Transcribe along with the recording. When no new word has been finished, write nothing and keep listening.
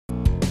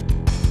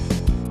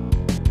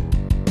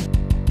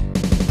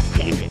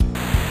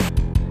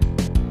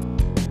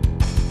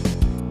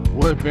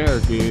play fair,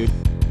 dude.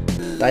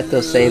 I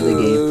still save the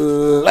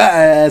game.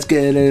 Let's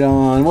get it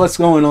on. What's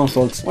going on,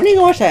 folks? When are you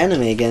gonna watch that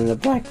anime again? The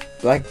Black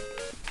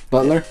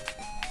Butler?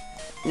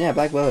 Yeah,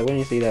 Black Butler. When do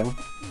you see that one?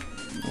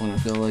 When I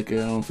feel like it.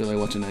 I don't feel like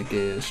watching that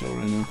gay ass show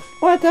right now.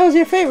 What? That was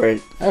your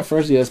favorite? At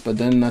first, yes, but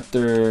then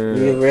after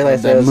You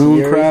realized that that was moon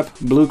Yuri? crap,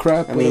 blue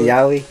crap. I mean,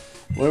 Yaoi.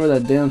 Whatever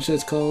that damn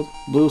shit's called,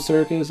 Blue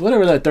Circus,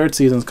 whatever that third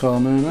season's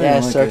called, man. I Yeah,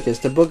 didn't like Circus.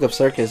 The Book of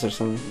Circus or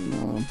something.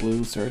 No,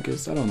 Blue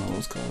Circus. I don't know what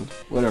it's called.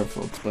 Whatever,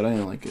 folks, but I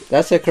didn't like it.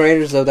 That's the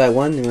creators of that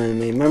one anime.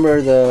 Remember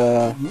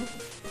the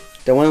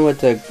one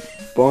with the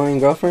boring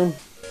girlfriend?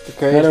 The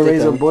creators How to did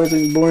Raise that a one. Boy's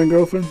Boring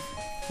Girlfriend?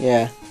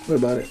 Yeah, What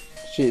about it?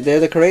 they're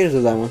the creators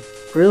of that one.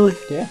 Really?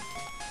 Yeah.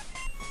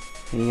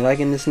 And you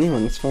liking this new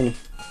one? It's funny.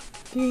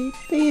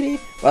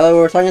 Well, we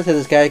were talking to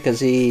this guy because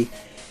he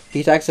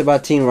talks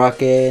about Team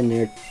Rocket and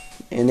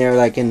they're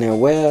like in their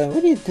well.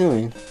 What are you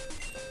doing?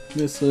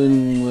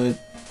 Listen with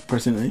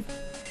person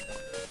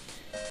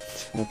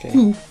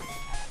Okay.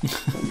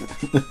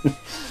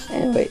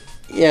 Anyway,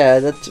 yeah,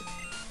 that's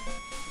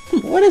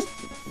what's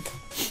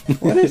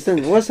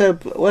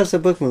the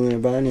book movie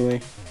about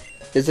anyway?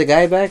 Is the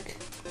guy back?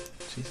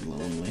 She's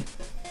lonely.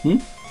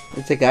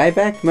 Is the guy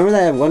back? Remember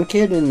that one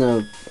kid in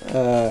the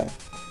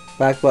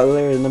Black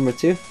Butler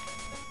 #2?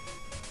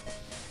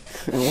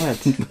 What?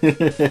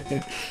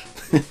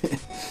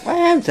 What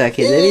happened to that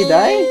kid? Did he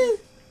die?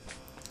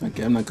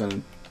 Okay, I'm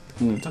gonna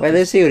talk Wait,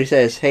 let's see what he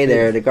says. Hey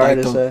there, the guard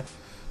is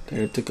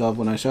They took off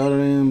when I shot at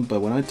him, but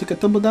when I took a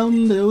tumble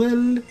down the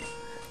well,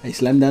 I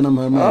slammed down on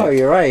her back. Oh,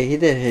 you're right. He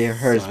did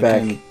hurt his So I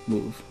back. can't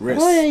move.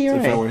 Wrist. Oh, yeah, you're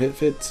If I right. were hit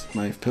fits,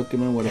 my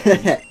Pokemon would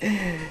have.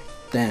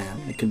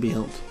 Damn, it can be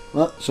helped.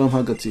 Well, show him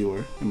how good you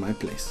were in my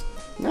place.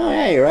 No,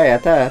 yeah, you're right. I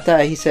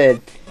thought he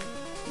said,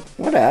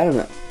 what? I don't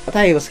know. I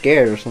thought he was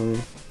scared or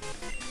something.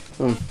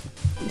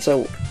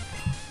 So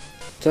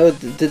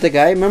did the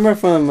guy remember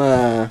from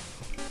the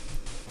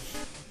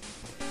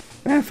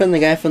guy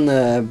from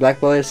the Black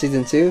Butler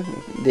season 2?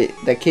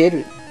 The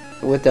kid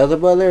with the other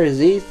brother, is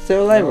he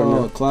still alive or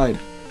no? Clyde.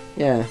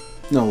 Yeah.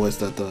 No, was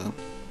that the?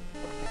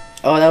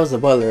 Oh, that was the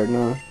butler.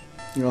 No,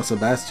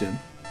 Sebastian.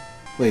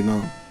 Wait,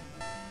 no.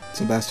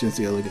 Sebastian's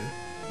the other guy.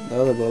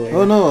 the other butler.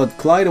 Oh no,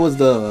 Clyde was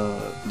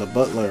the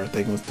butler. I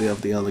think was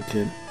the other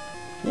kid.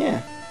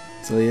 Yeah.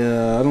 So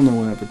yeah, I don't know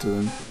what happened to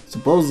him.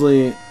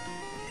 Supposedly.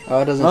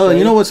 Oh, it doesn't. Oh, say?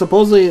 you know what?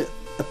 Supposedly,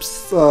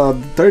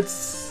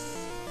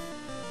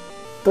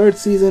 third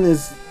season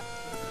is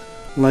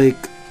like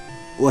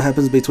what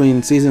happens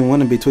between season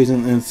 1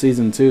 and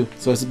season 2.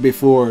 So it's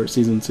before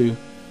season 2.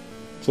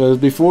 So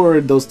it's before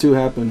those two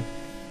happen.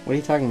 What are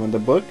you talking about? The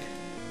book?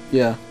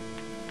 Yeah,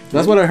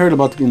 that's what I heard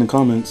about in the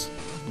comments.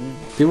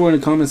 People were in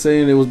the comments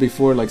saying it was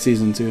before like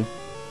season 2,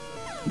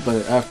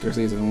 but after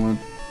season 1.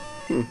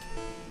 I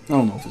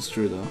don't know if it's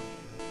true though,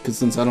 because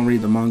since I don't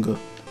read the manga,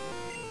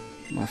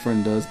 my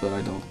friend does, but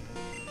I don't.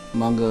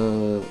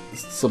 Manga is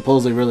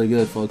supposedly really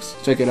good, folks.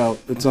 Check it out.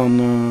 It's on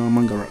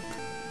Manga Rock.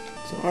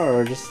 So.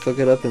 Or just look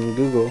it up in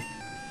Google.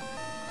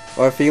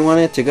 Or if you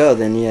want it to go,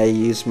 then yeah,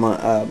 you use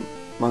Manga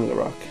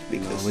Rock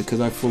Because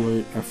I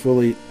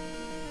fully.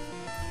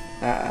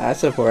 I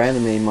support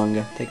anime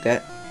manga. Take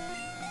that.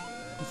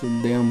 It's a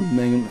damn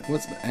name.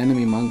 What's the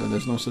anime manga?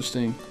 There's no such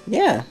thing.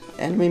 Yeah,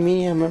 anime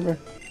media. Remember,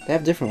 they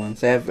have different ones.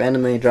 They have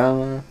anime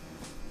drama.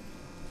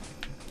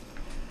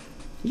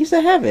 You used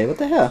to have it. What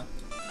the hell?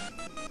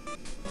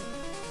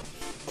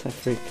 It's a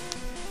freak.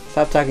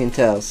 Stop talking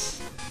tails.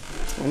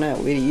 We're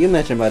not. You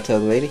mentioned about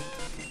tails, lady.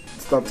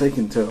 Stop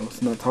taking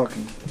tails. Not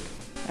talking.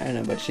 I don't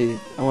know, but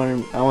I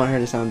want her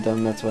to sound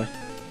dumb. That's why.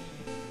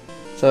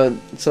 So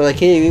the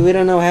kid, we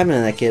don't know what happened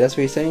to that kid. That's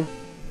what you're saying?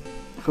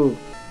 Who?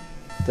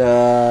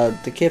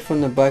 The kid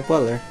from the Black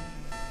Butler.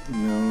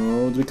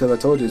 No, it's because I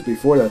told you it's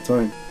before that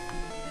time.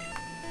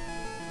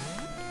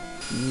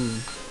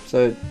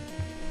 So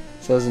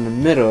it's in the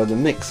middle of the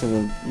mix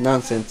and the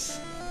nonsense.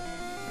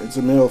 It's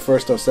the middle,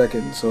 first or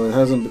second, so it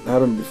hasn't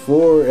happened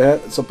before.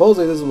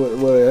 Supposedly this is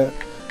what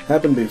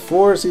happened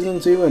before season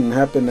 2 and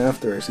happened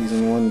after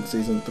season 1 and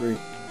season 3.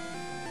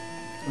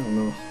 I don't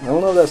know. I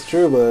don't know if that's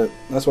true, but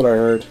that's what I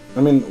heard.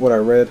 I mean, what I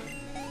read.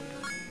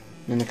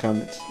 In the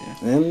comments, yeah.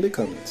 In the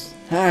comments.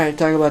 Alright,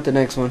 talk about the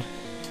next one.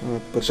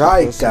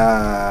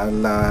 Shaika,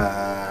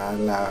 la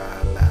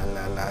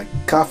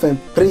coffin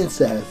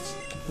princess.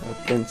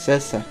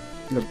 Princesa.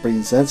 The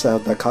princess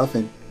of the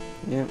coffin.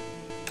 Yeah.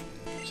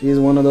 She's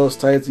one of those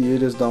types you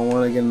just don't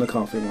want to get in the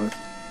coffin with.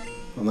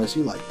 Unless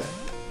you like that.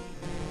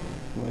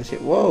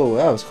 Whoa,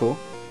 that was cool.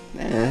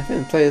 Man, I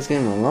haven't played this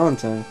game in a long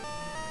time.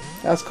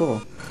 That was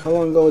cool. How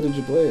long ago did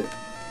you play it? A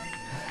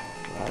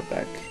while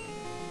back.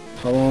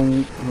 How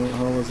long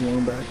was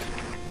long back?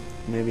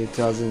 Maybe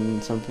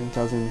 2000 something,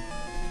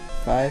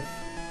 2005?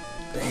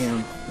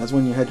 Damn, that's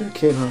when you had your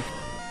kid, huh?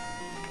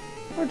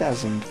 Or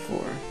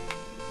 2004.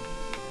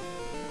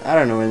 I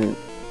don't know when.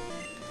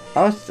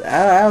 I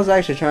was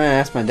actually trying to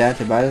ask my dad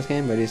to buy this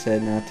game, but he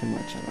said not too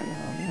much. I'm like,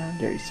 oh, yeah, how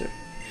dare you, sir.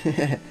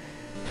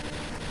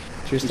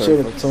 True You story, should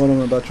have folks. told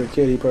him about your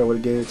kid. He probably would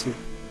have gave it to you.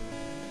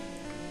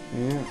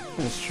 Yeah,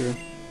 that's true.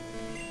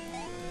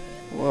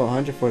 Whoa,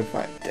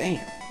 145.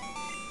 Damn.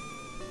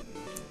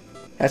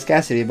 That's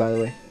Cassidy, by the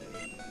way.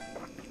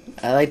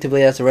 I like to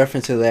believe that's a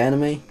reference to the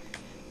anime,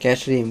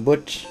 Cassidy and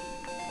Butch.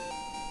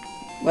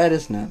 But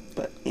it's not.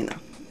 But, you know.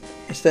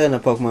 It's still in the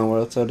Pokemon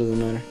world, so it doesn't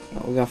matter.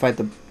 We're gonna fight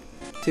the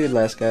two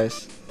last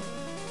guys.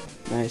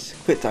 Nice.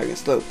 Quit talking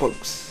slow,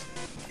 pokes.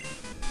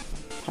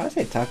 How did I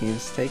say talking?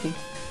 It's taking?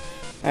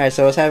 Alright,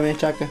 so what's happening,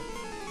 Chaka?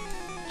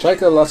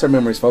 Chaka lost her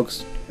memories,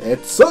 folks.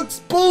 It sucks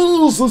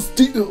balls of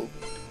steel.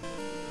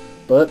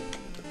 But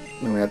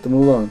we have to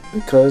move on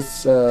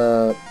because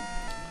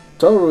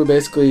Toru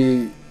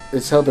basically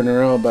is helping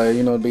her out by,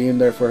 you know, being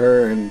there for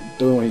her and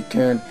doing what he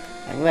can.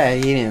 I'm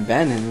glad he didn't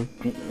abandon him.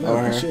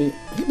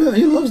 No,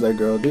 he loves that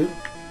girl, dude.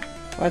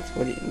 What?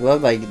 What do you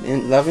love? Like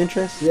love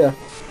interest? Yeah.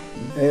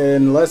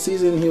 And last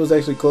season he was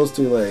actually close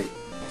to like.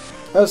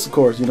 That's of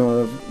course, you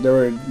know, they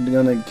were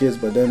gonna kiss,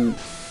 but then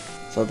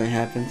something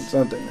happens.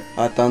 Something.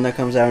 Thunder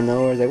comes out of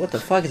nowhere. It's like, what the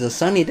fuck? It's a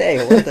sunny day.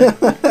 What the?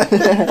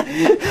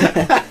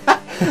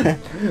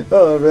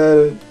 Oh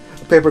man,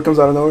 the paper comes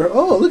out of nowhere.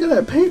 Oh, look at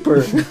that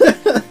paper.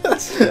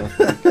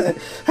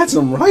 Had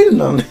some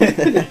writing on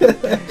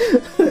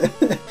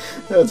it.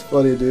 That's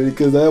funny, dude.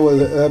 Because that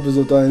was an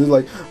episode time. It's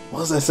like,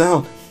 what's that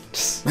sound?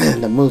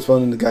 Man, that moose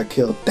phone got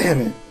killed. Damn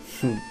it.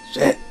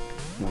 Shit.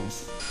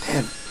 Nice.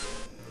 Damn it.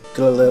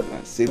 Could have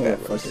left. See that.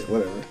 Fuck it.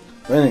 Whatever.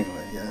 But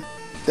anyway, yeah.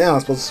 Damn,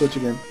 I'm supposed to switch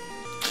again.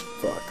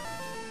 Fuck.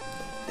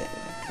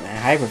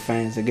 Man, Hyper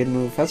Fang is a good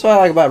move. That's what I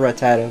like about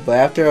Rattata. But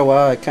after a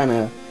while, I kind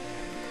of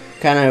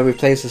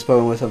replaced this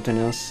Pokemon with something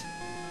else.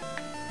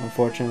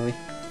 Unfortunately.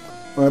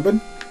 What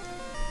happened?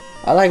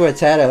 I like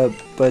Rattata,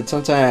 but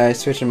sometimes I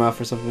switch him out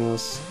for something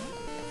else.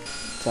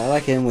 So I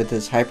like him with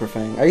his Hyper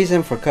Fang. I use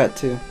him for cut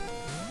too.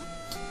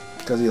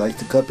 Because he likes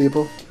to cut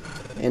people.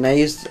 And I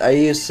use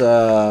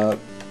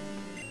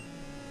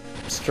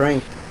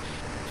strength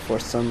for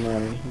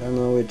somebody. Don't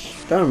know which.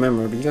 Don't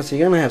remember, because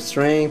you're gonna have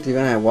strength. You're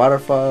gonna have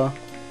waterfall.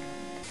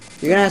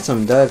 You're gonna have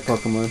some dud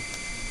Pokemon.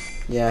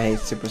 Yeah, I hate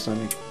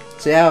Supersonic.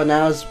 See how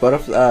now it's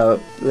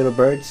little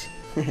birds.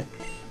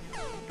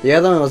 The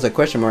other one was a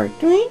question mark.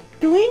 Doink,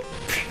 doink.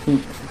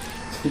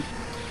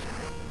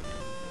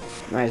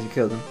 Nice, you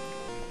killed him.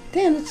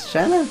 Damn, it's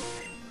Shana.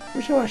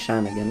 We should watch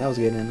Shana again. That was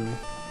a good anime.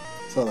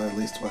 Saw that at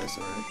least twice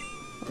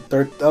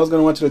already. I was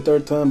gonna watch it the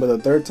third time, but the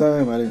third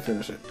time I didn't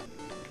finish it.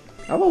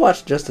 I will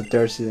watch just the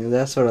third season.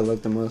 That's what I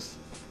liked the most.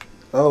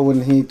 Oh,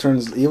 when he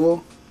turns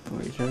evil?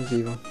 Where he turns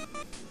evil.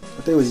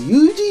 I think it was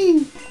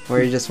Eugene.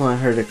 Where you just want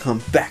her to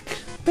come back.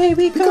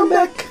 Baby, come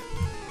back.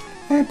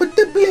 And put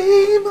the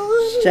blame on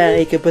me.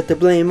 Shaggy can put the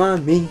blame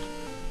on me.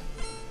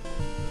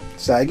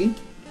 Saggy?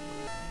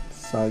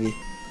 Soggy.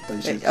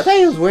 Hey, I thought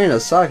he was wearing a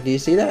sock. Do you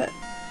see that?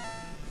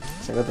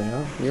 It's like, what the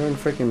hell? You're in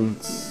freaking...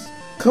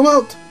 Come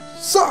out!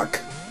 Sock!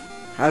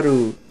 How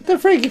do... What the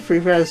freak? You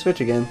prepare to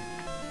switch again.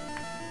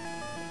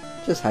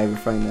 Just Hyper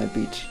Fang that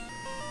beach.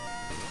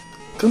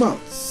 Come out!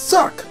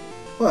 Suck!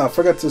 Well, I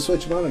forgot to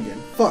switch him on again.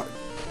 Fuck.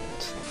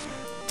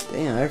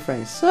 Damn, Hyper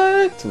Fang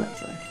sucked. No,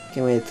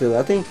 can't wait till...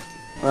 I think...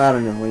 Well, I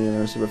don't know when you're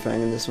learn Super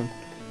Fang in this one.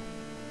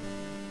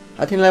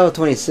 I think level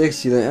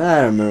 26, you think,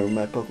 I don't remember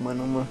my Pokemon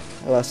no more.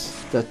 I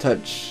lost the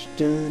touch.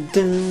 Dun,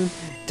 dun,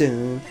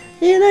 dun.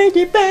 You like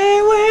the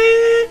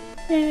power.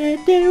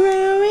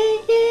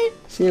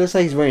 See, it looks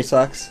like he's wearing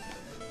socks.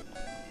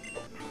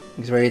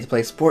 He's ready to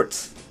play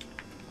sports.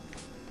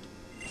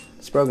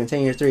 It's broken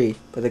 10 year 3,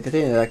 but they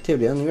continue the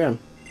activity on the ground.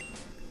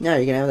 Now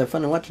you can have the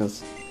fun of watching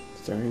us.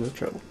 Starting into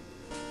trouble.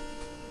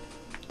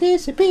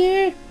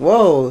 Disappear.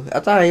 Whoa, I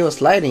thought he was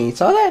sliding. You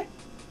saw that?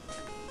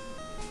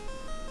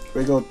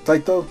 Here we go,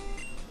 Taito.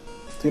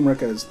 Team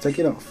Rocket is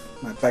taking off.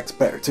 My back's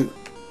better too.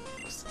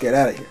 Let's get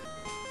out of here.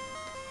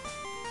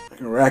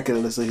 Rocket,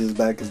 let's say his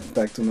back is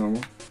back to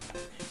normal.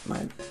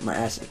 My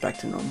ass is back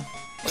to normal.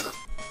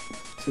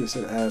 Should have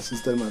said ass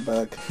instead of my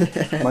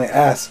back. My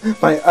ass.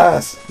 My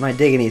ass. My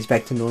dignity is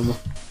back to normal.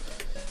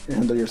 You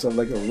handle yourself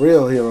like a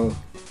real hero.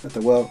 At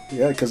the well,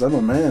 yeah, because I'm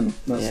a man.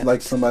 Not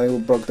like somebody who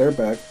broke their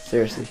back.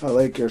 Seriously. I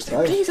like your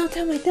style. Please don't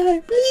tell my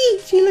daughter.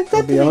 Please. She looked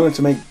up to me. I'd be honored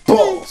to make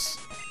balls.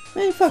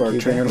 Man, fuck for you, a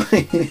trainer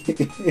like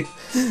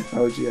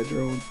how would you have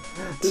your own?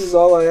 This is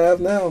all I have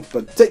now,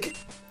 but take it.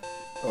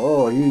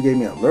 Oh, you gave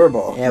me a lure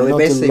ball. Yeah, we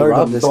basically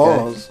robbed this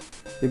guy.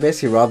 We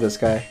basically robbed this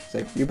guy. It's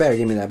like, you better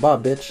give me that ball,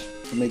 bitch.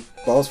 To make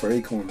balls for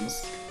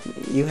acorns.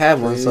 You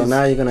have one, so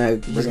now you're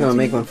just gonna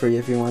make one for you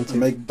if you want to.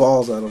 Make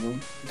balls out of them.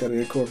 You got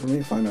an acorn for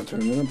me? Fine, I'll turn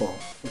them into a ball.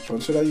 Which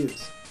one should I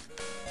use?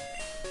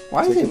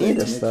 Why does it need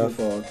this stuff?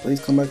 Please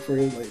come back for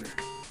it later.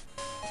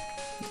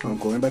 I'm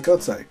going back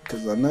outside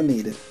because I'm not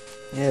needed.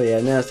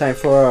 Yeah, now it's time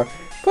for our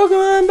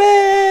Pokemon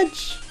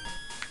badge!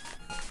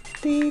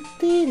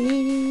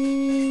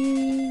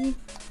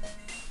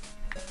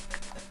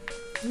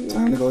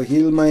 Time to go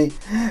heal my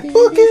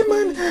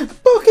Pokemon!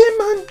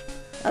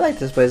 I like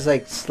this place. It's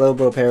like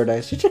Slowbro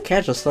Paradise. You should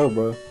catch a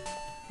Slowbro.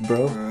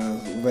 Bro.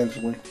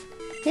 Eventually.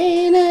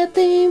 Ain't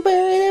nothing but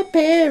a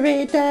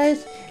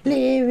paradise.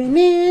 Living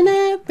in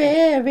a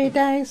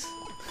paradise.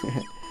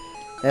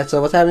 That's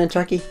what's happening,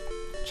 Chucky?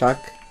 Chuck,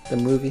 the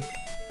movie.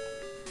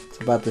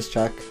 about this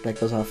jock that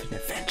goes off an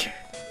adventure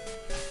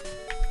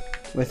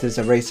with his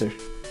eraser,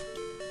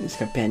 his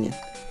companion,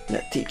 and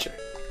a teacher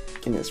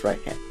in his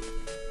right hand.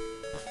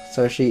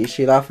 So she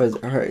lost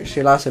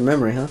her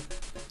memory, huh?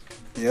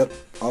 Yep,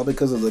 all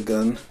because of the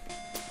gun.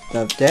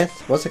 The death?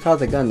 What's it called?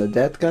 The gun? The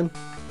death gun?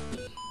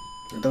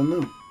 I don't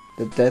know.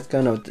 The death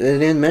gun? They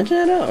didn't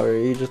mention it, or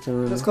you just don't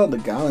remember? It's called the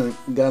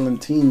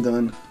Galantine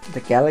gun.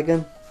 The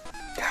Galagan?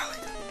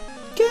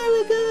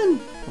 Galagan!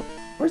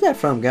 Where's that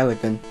from,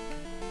 Galagan?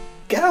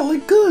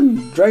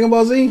 Galagan! Dragon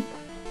Ball Z?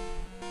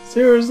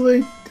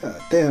 Seriously?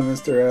 God damn,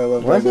 Mr. I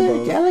love Dragon Ball.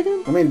 Was it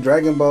Galagan? I mean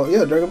Dragon Ball.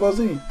 Yeah, Dragon Ball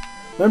Z.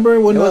 Remember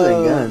when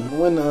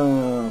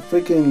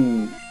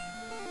freaking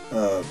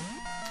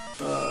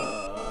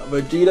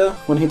Vegeta,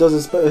 when he does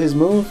his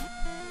move,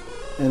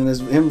 and it's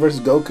him versus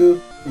Goku,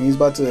 and he's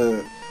about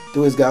to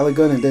do his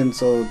Galagan, and then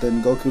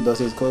Goku does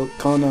his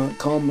Kana. I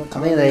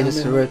think they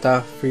just ripped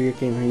off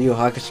freaking Yu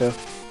Hakusho.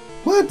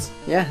 What?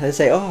 Yeah, they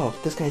say, oh,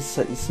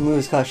 this move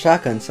is called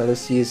shotgun, so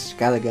let's use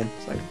Galagan.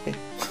 It's like, okay.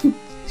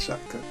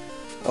 Shotgun.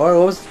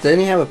 Or didn't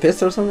he have a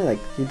pistol or something? Like,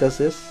 he does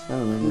this? I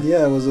don't remember.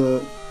 Yeah, it was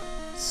a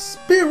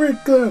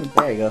spirit gun.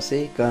 There you go,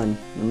 see? Gun.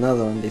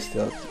 Another one they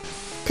still.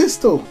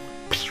 Pistol.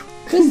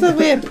 Pistol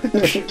whip!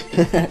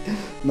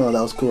 No,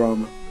 that was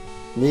Kurama.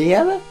 Did he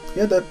have it? He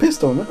had that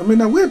pistol, man. I mean,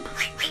 that whip.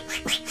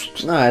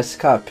 No, it's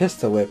called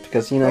pistol whip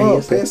because, you know,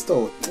 oh,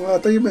 pistol. Well, I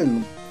thought you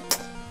meant...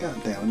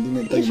 God damn,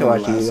 you should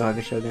watch Yu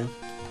Hakusho then.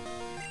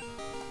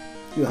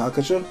 Yu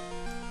Hakusho?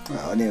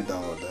 Oh, I need to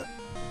download that.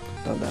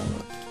 Don't download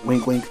it.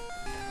 Wink, wink.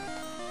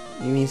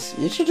 You mean,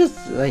 you should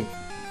just, like,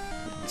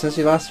 since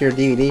you lost your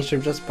DVD, you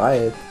should just buy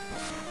it.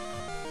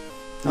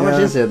 How much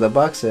is it, the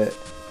box set?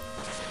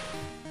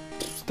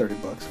 It's $30,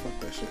 fuck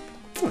that shit.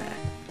 Nah,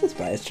 just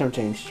buy it, it's chump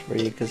change for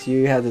you, because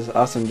you have this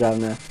awesome job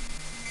now.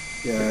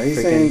 Yeah, he's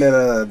saying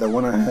that the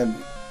one I had,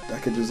 I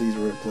could just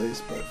easily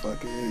replace, but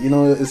fuck it. You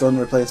know, it's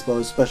unreplaceable,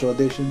 it's special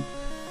edition.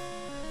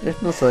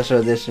 There's no special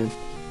edition.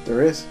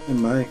 There is,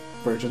 in my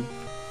version.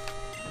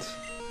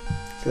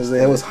 Because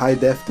it was high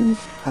def, dude.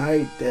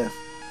 High def.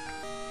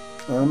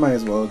 I might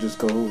as well just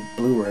go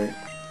Blu-ray.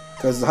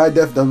 Because high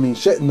def doesn't mean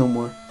shit no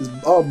more. It's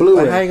all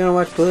Blu-ray. But how are you going to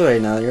watch Blu-ray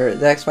now? The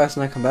Xbox is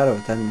not compatible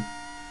with that.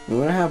 We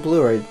don't have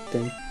Blu-ray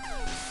thing.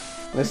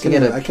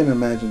 I can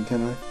imagine,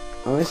 can I?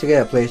 Unless you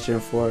get a PlayStation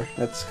 4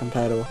 that's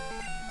compatible.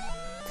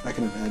 I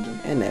can imagine.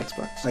 And the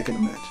Xbox. I can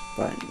imagine.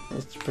 Fine.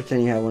 Let's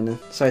pretend you have one then.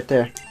 It's right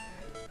there.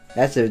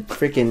 That's a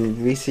freaking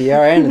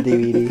VCR and a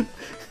DVD.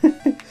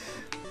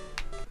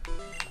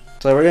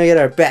 So we're going to get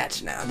our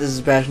batch now. This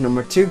is batch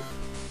number 2. Now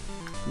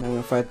we're going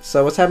to fight.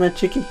 So what's happening,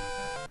 Chicky?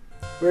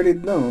 We already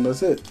know.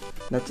 That's it.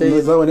 That's it.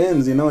 That's how it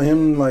ends. You know,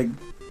 him like.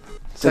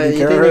 So you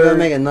think they're going to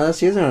make another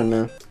season or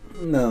no?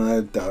 No,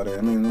 I doubt it.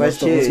 I mean, but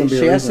she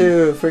has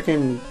to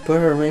freaking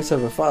put her rings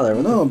of her father.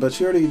 No, but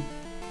they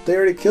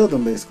already killed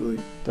him basically.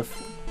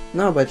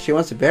 No, but she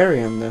wants to bury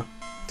him though.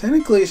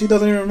 Technically, she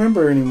doesn't even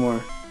remember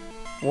anymore.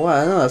 Well,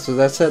 I know. That's what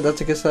that said.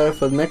 That's a good setup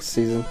for the next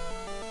season.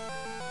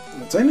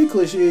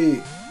 Technically,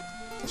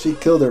 she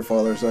killed her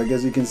father, so I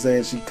guess you can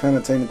say she kind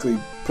of technically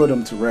put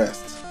him to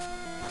rest.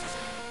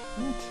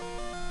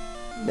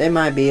 What? They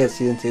might be at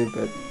season 2,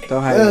 but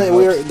don't have. They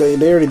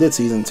already did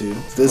season 2.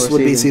 This would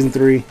be season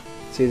 3.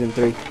 Season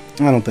 3.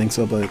 I don't think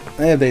so, but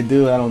if they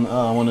do, I don't.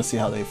 I want to see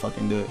how they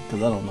fucking do it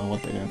because I don't know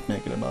what they're gonna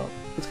make it about.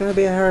 It's gonna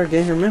be her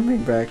getting her memory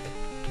back.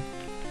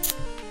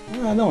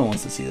 No one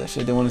wants to see that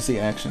shit. They want to see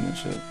action and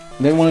shit.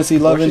 They want to see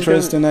love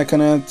interest and that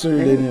kind of answer.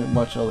 They didn't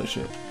watch other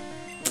shit.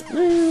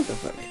 What the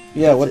fuck?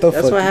 Yeah, what the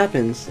fuck? That's what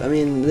happens. I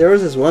mean, there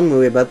was this one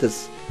movie about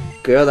this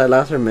girl that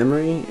lost her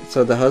memory,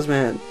 so the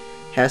husband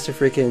has to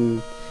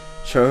freaking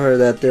show her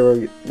that they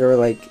were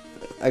like,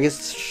 I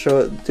guess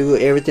do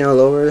everything all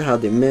over, how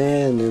they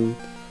met and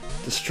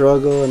the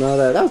struggle and all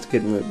that. That was a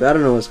good movie, but I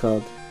don't know what it's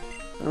called.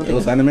 It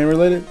was anime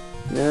related?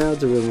 Yeah,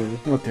 it's a real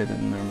movie. Okay,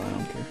 then never mind. I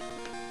don't care.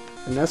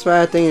 And that's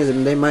why I think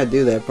they might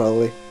do that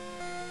probably,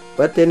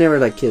 but they never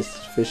like kissed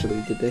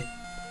officially, did they?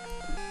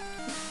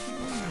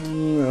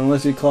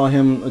 Unless you call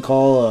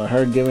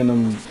her giving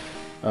him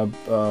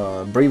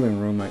a breathing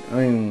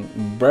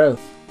room, breath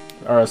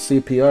or a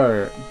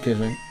CPR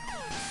kissing.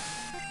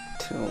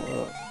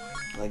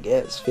 I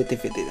guess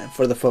 50-50 then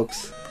for the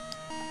folks.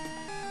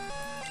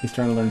 He's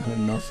trying to learn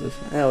hypnosis.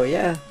 Oh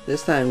yeah,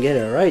 this time get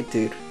it right,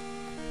 dude.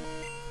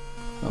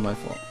 Not my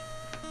fault.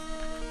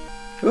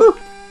 Woo!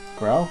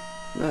 Growl?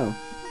 No.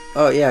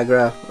 Oh yeah,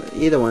 growl.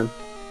 Either one.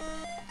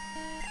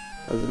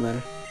 Doesn't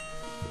matter.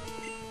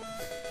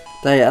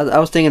 I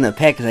was thinking of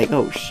Peck, like,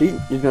 oh shit,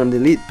 you're gonna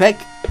delete Peck?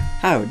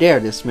 How dare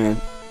this man?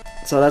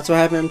 So that's what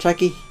happened,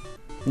 Chucky?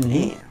 Mm-hmm.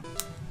 Damn.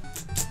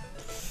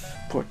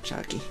 Poor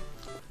Chucky.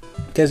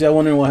 In case y'all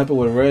wondering what happened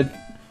with Red,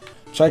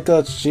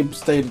 Chika, she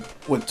stayed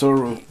with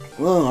Toru.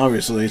 Well,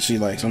 obviously she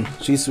likes him.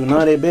 She's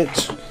Tsunade,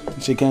 bitch.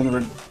 She can't.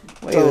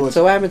 Wait,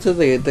 so what happened to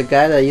the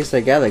guy that used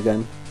the Galley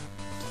gun?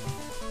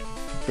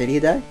 Did he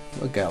die?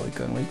 What Galley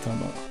gun? What are you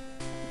talking about?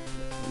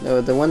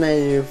 No, the one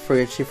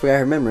that she forgot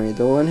her memory.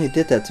 The one who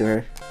did that to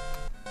her.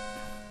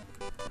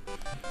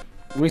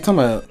 What are you talking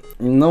about?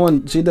 No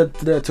one. She did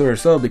that to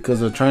herself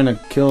because of trying to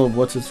kill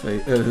what's his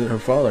face, her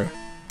father.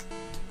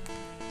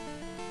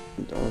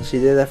 Oh, she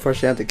did that for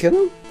she had to kill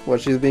him?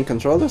 What, she was being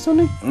controlled or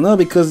something? No,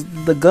 because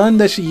the gun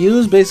that she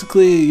used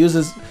basically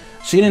uses.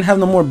 She didn't have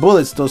no more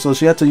bullets though, so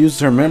she had to use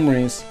her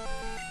memories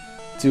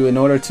in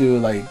order to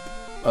like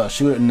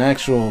shoot an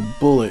actual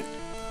bullet.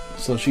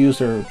 So she used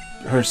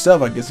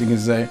herself, I guess you can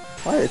say.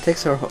 Why? It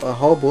takes her a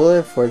whole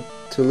bullet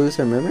to lose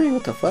her memory?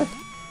 What the fuck?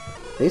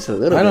 At least a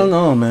little bit. I don't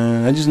know,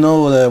 man. I just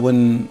know that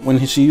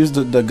when she used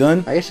the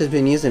gun. I guess she's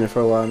been using it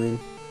for a while, I mean.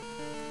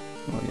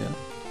 Oh, yeah.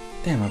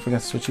 Damn, I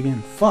forgot to switch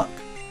again. Fuck.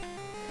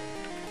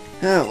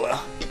 Oh,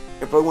 well.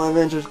 Your Pokemon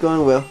Adventure's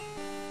going well.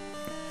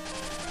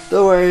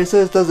 Don't worry, it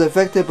says it doesn't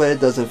affect it, but it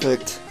does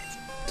affect.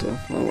 So,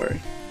 don't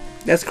worry.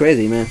 That's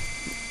crazy, man.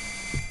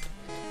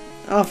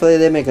 Hopefully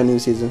they make a new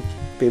season.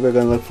 People are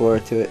gonna look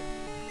forward to it.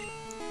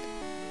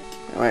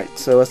 Alright,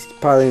 so what's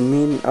probably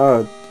mean?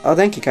 Oh,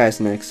 thank you guys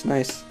next.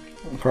 Nice.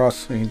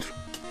 Cross Angel.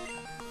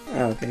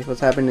 Oh, okay, what's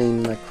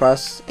happening in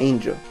Cross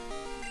Angel?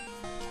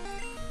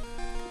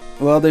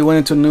 Well, they went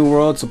into a new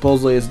world.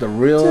 Supposedly it's the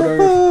real Earth.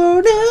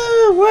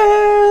 New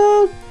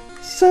world.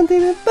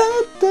 Something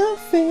about the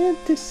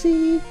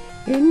fantasy.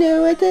 You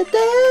know what it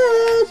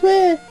does,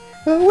 where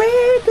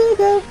to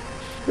go.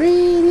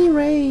 Really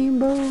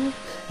rainbow.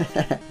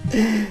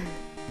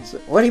 So,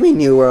 what do you mean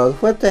new world?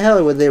 What the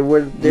hell were they?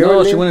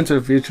 No, she went into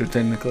the future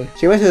technically.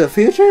 She went to the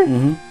future?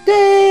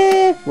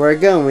 Mm-hmm. We're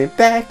going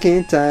back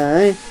in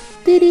time.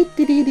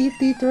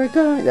 We're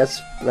going.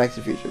 That's Back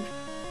to the Future.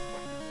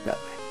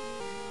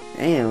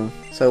 Damn.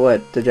 So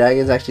what? The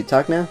dragons actually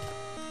talk now?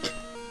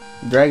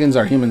 Dragons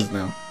are humans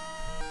now.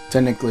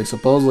 Technically,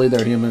 supposedly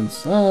they're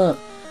humans.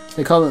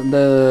 They call it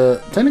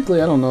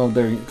technically, I don't know if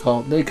they're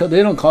called. They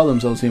don't call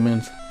themselves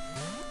humans.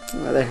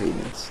 Well, they're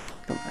humans.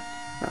 Come on.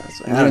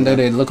 Even though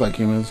they look like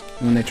humans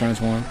when they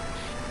transform.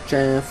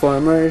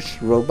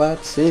 Transformers,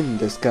 robots in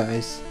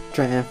disguise.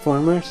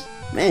 Transformers.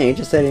 Man, you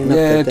just said enough.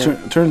 Yeah,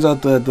 it turns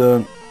out that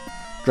the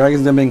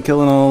dragons they've been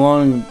killing all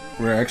along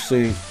were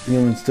actually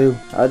humans too.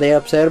 Are they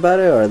upset about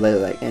it, or are they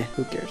like,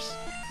 who cares?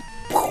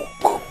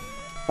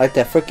 Like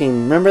that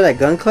freaking. Remember that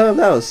gun club?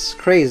 That was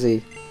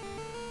crazy.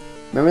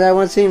 Remember that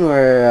one scene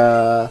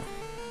where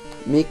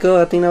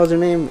Miko, I think that was her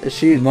name.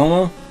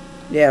 Momo?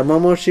 Yeah,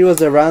 Momo. She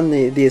was around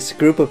this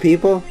group of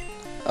people.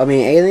 I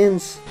mean,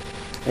 aliens.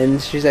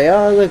 And she's like,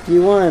 "Oh, look,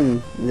 you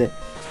won."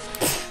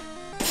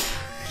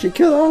 She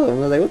killed all of them.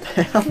 I was like, "What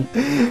the hell?"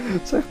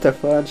 Suck the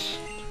fudge,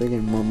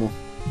 freaking Momo.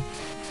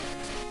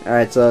 All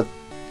right, so.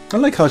 I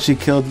like how she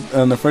killed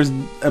in the first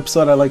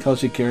episode. I like how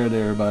she killed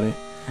everybody,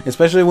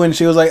 especially when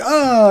she was like,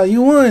 "Ah,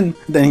 you won."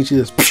 Then she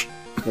just.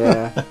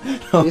 Yeah,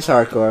 she's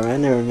hardcore, man. I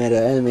never met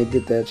an anime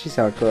did that. She's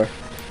hardcore.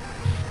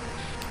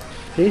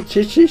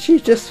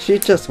 She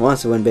just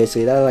wants to win,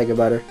 basically. That I like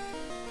about her.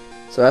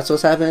 So that's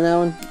what's happening in that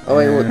one. Oh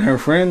wait, what? Her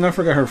friend. I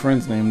forgot her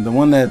friend's name. The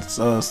one that's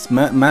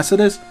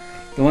Masadis.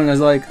 The one that's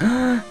like,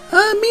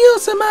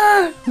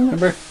 Mio-sama.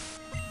 Remember?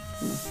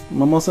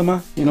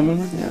 Momo-sama. You don't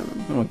remember? Yeah. I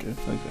remember.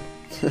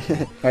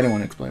 Okay. I didn't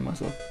want to explain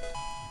myself.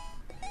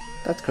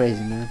 That's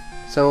crazy, man.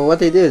 So what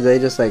they do is they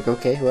just like,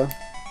 okay, well,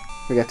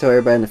 we got to tell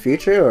everybody in the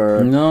future,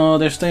 or no,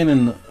 they're staying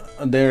in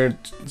there.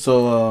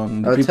 So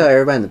tell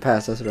everybody in the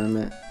past. That's what I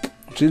meant.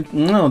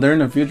 No, they're in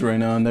the future right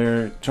now, and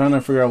they're trying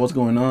to figure out what's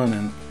going on,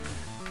 and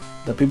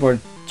the people are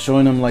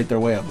showing them like their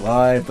way of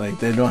life. Like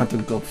they don't have to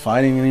go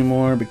fighting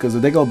anymore, because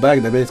if they go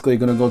back, they're basically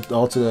gonna go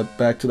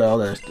back to all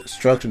that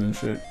destruction and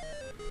shit.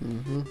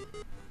 Mhm.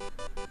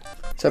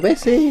 So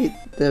basically,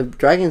 the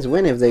dragons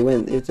win if they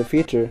win. It's the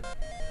future.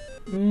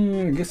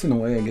 I guess in a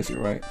way, I guess you're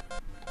right.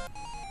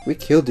 We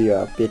killed you,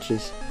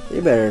 bitches.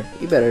 You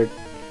better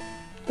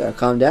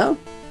calm down.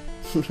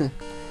 It's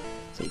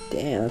like,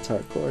 damn, that's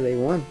hardcore. They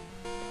won.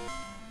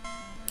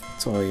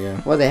 So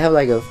yeah. Well, they have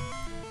like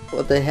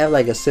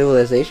a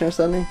civilization or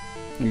something.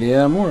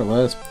 Yeah, more or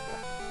less.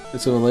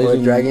 It's a Where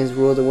dragons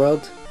rule the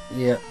world.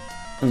 Yeah,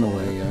 in a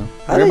way, yeah.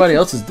 Everybody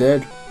else is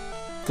dead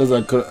because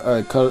of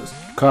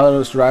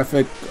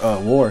catastrophic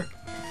war.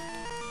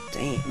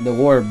 Damn. The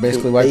war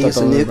basically wiped out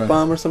the nuke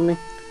bomb or something.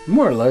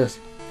 More or less.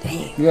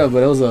 Damn. Yeah,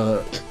 but it was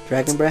a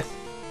dragon breath.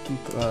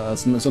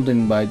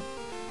 Something by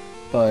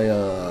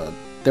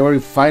they were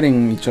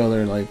fighting each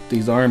other, like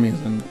these armies,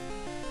 and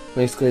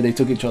basically they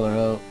took each other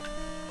out.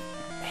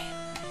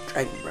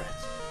 Dragon breath.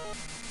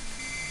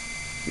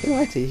 You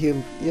like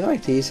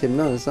to use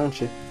hypnosis, don't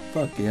you?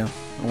 Fuck yeah!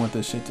 I want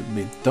this shit to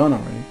be done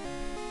already.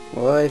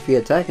 Well, if you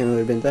attack him, it would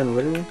have been done,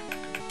 wouldn't it?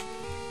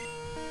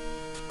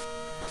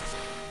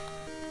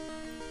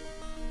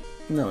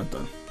 No, it's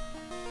done.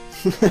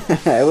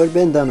 It would have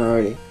been done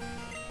already.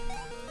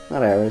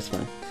 Whatever, it's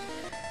fine.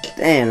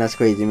 Damn, that's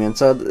crazy, man.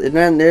 So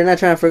they're not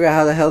trying to figure out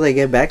how the hell they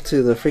get back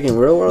to the freaking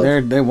real world.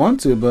 They want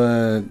to,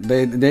 but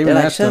they're even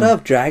like, shut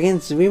up,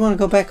 dragons. We want to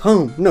go back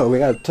home. No, we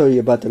gotta tell you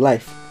about their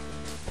life.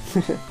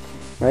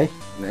 Right?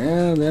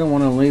 Yeah, they don't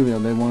want to leave you.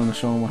 They want to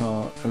show them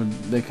how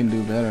they can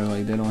do better.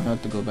 Like they don't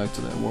have to go back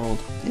to that world.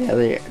 Yeah,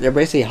 they're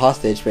basically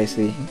hostage,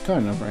 basically.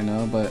 Kind of right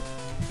now, but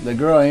the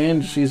girl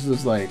Ange, she's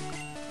just like,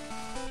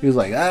 He was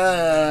like,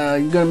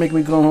 you're gonna make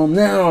me go home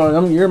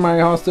now. You're my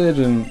hostage,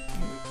 and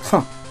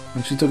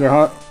when she took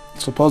her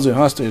supposed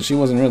hostage, she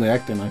wasn't really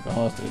acting like a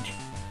hostage.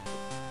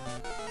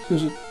 She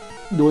was just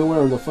doing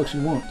whatever the fuck she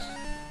wants.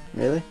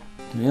 Really?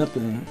 Yep,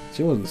 and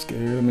she wasn't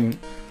scared. I mean,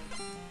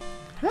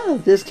 how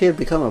did this kid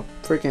become a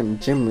freaking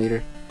gym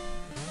leader?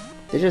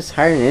 They're just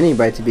hiring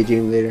anybody to be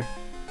gym leader.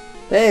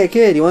 Hey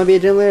kid, you want to be a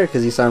gym leader?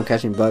 Because you saw him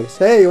catching bugs.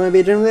 Hey, you want to be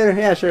a gym leader?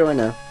 Yeah, sure, why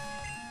not?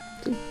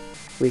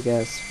 Weak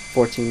ass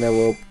 14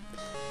 level.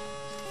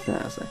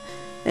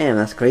 Damn,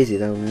 that's crazy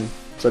though, man.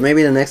 So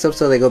maybe the next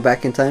episode they go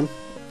back in time?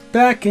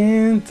 Back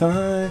in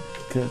time,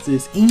 because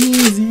it's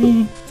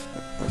easy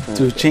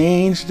to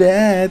change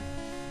that.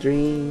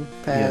 Dream,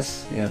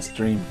 pass. Yes,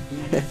 dream.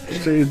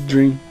 Straight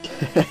dream.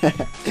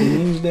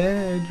 Change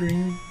that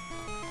dream.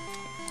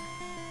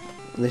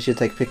 They should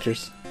take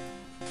pictures.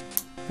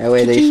 That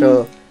way they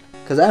show.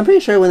 Because I'm pretty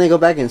sure when they go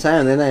back in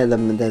time, then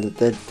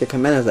the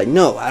commander's like,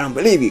 no, I don't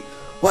believe you.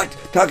 What?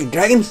 Talking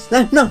dragons?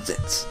 That's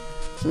nonsense.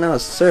 So no,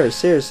 sir,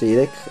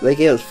 seriously, they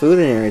gave us food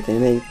and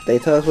everything. They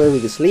told us where we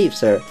could sleep,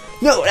 sir.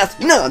 No, that's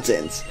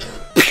nonsense.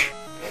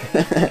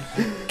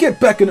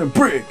 Get back in the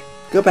brig.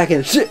 Go back in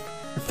the ship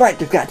and fight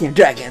the goddamn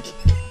dragons.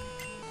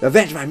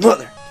 Avenge my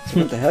mother.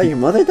 What the hell, your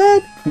mother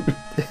died?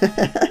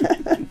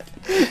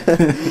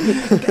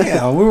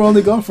 Damn, we were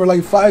only gone for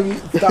like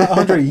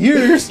 500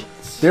 years.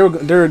 They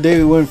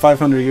went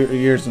 500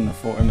 years in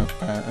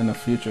the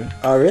future.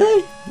 Oh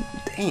really?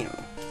 Damn.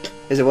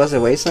 Was it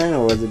wasteland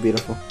or was it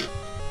beautiful?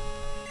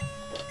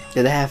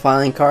 Did they have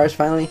flying cars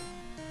finally?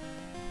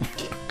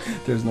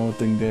 There's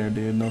nothing there,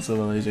 dude. No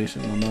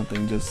civilization, no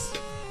nothing.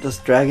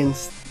 Just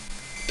dragons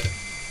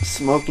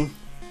smoking.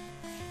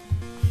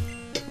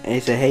 And he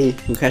said, "Hey,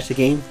 you catch the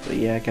game?" But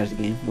yeah, I catched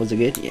the game. Was it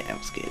good? Yeah, it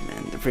was good,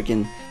 man.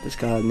 This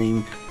guy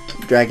named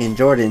Dragon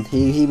Jordan.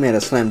 He made a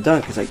slam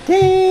dunk. It's like,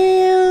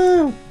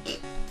 damn.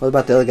 What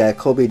about the other guy,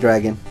 Kobe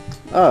Dragon?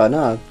 Oh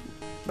no.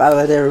 By the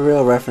way, they're a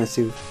real reference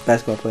to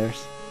basketball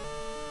players.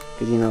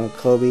 Cause you know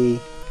Kobe.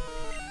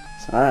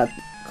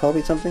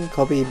 Kobe something?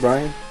 Kobe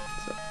Bryant?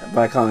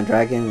 But I call him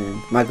Dragon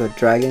and Michael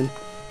Dragon.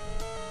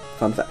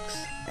 Fun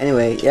facts.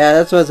 Anyway, yeah,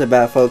 that's what it's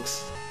about,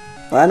 folks.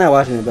 Well, I'm not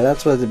watching it, but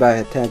that's what it's about.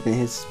 Attacking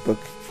his book.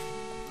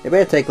 They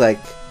better take like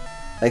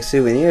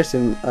souvenirs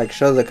and like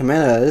show the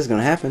commander that this is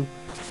gonna happen.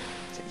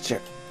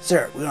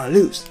 Sir, we're gonna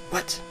lose.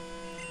 What?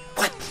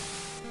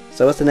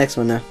 So what's the next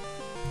one now?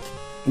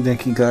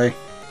 Denki guy.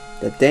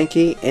 The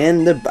Denki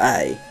and the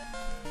Bai.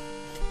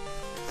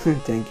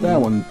 Denki.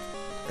 That one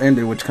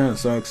ended, which kind of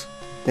sucks.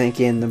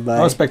 Denki and the Bai.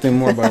 I was expecting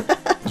more, but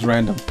it's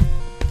random.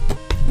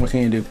 What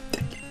can you do?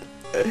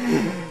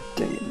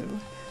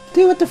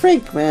 Dude, what the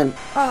freak, man?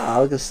 Ah,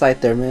 look at the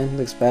sight there, man.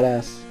 Looks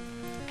badass.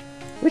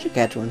 We should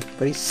catch one,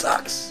 but he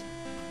sucks.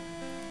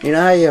 You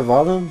know how you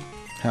evolve him?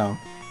 How?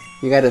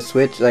 You gotta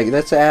switch. Like,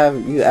 let's say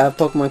you have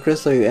Pokemon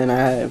Crystal and I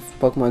have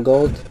Pokemon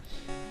Gold,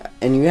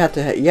 and you have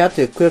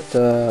to equip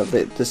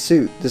the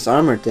suit, this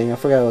armor thing. I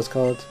forgot what it's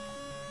called.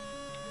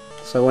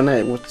 So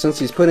since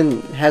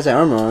has that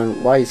armor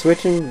on, while he's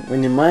switching,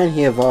 when in mine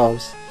he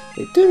evolves.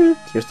 Like,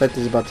 your stuff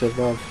is about to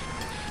evolve.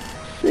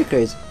 Pretty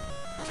crazy.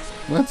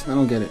 What? I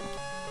don't get it.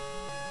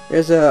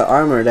 There's a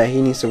armor that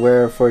he needs to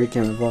wear before he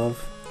can evolve.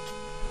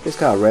 It's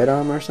called red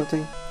armor or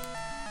something.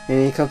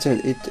 And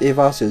it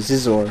evolves to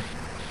Zizor.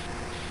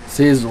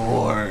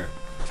 Scizor.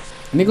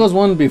 And he goes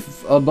one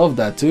above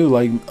that too,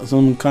 like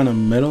some kind of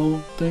metal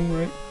thing,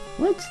 right?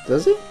 What?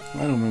 Does he?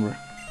 I don't remember.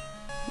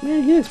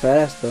 Man, he looks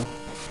badass though.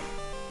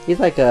 He's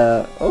like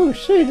oh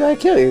shit, did I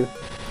kill you?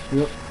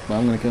 Yep, but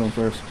I'm gonna kill him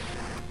first.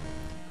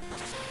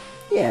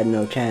 He had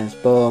no chance,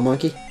 boy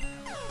monkey.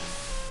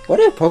 What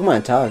if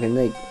Pokemon talk and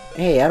like,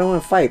 hey, I don't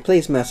want to fight,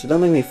 please master,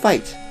 don't make me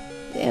fight.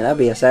 Damn, that'd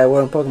be a sad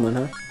world in Pokemon,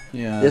 huh?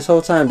 Yeah. This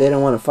whole time they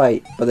don't want to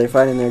fight, but they're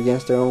fighting there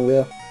against their own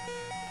will.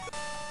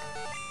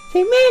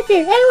 Hey, master,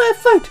 I don't want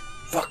to fight.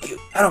 Fuck you,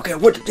 I don't care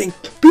what you think,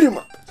 beat him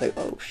up. It's like,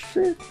 oh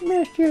shit,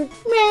 master.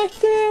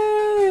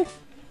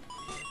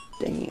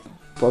 Damn.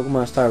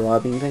 Pokemon start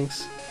robbing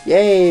things.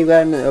 Yay, we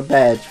got a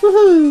badge.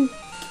 Woohoo!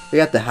 We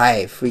got the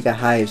hive. We got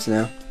hives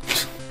now.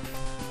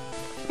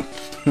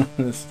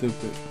 That's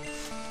stupid.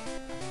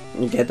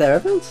 You get that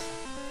reference?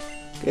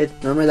 Good.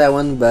 Remember that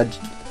one about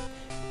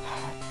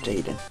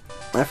Jaden?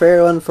 My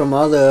favorite one from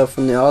all the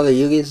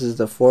Yugis is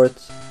the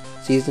 4th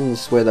season.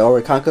 Is where the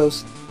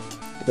Orikankos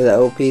with the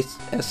OP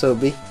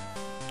SOB.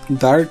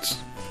 Darts.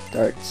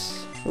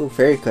 Ooh,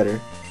 Fairy Cutter.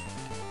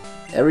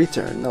 Every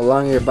turn, the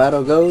longer your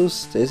battle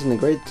goes, isn't it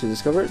great to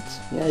discover it?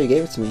 Yeah, you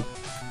gave it to me,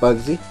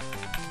 Bugsy.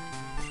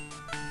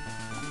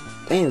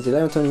 Damn, it's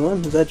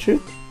 11:21. Is that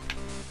true?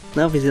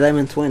 No, it's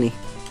 11:20.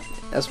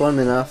 That's 1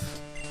 minute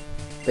off.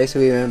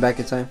 Basically, we went back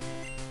in time.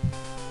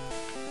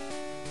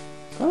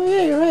 Oh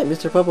yeah, you're right.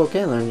 Mr. Popo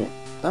can learn it.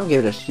 Don't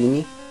give it a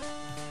Sheeny.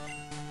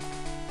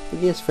 He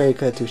gives Fairy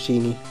Cut to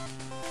Sheeny.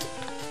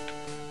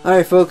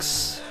 Alright,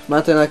 folks.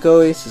 Mate like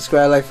always,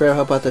 subscribe, like, favorite,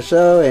 help out the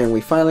show, and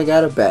we finally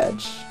got a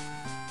badge.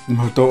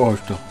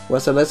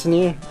 What's the lesson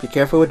here? Be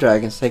careful with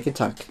dragons. They can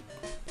talk.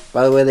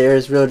 By the way, there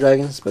is real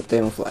dragons, but they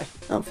don't fly,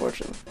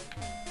 unfortunately.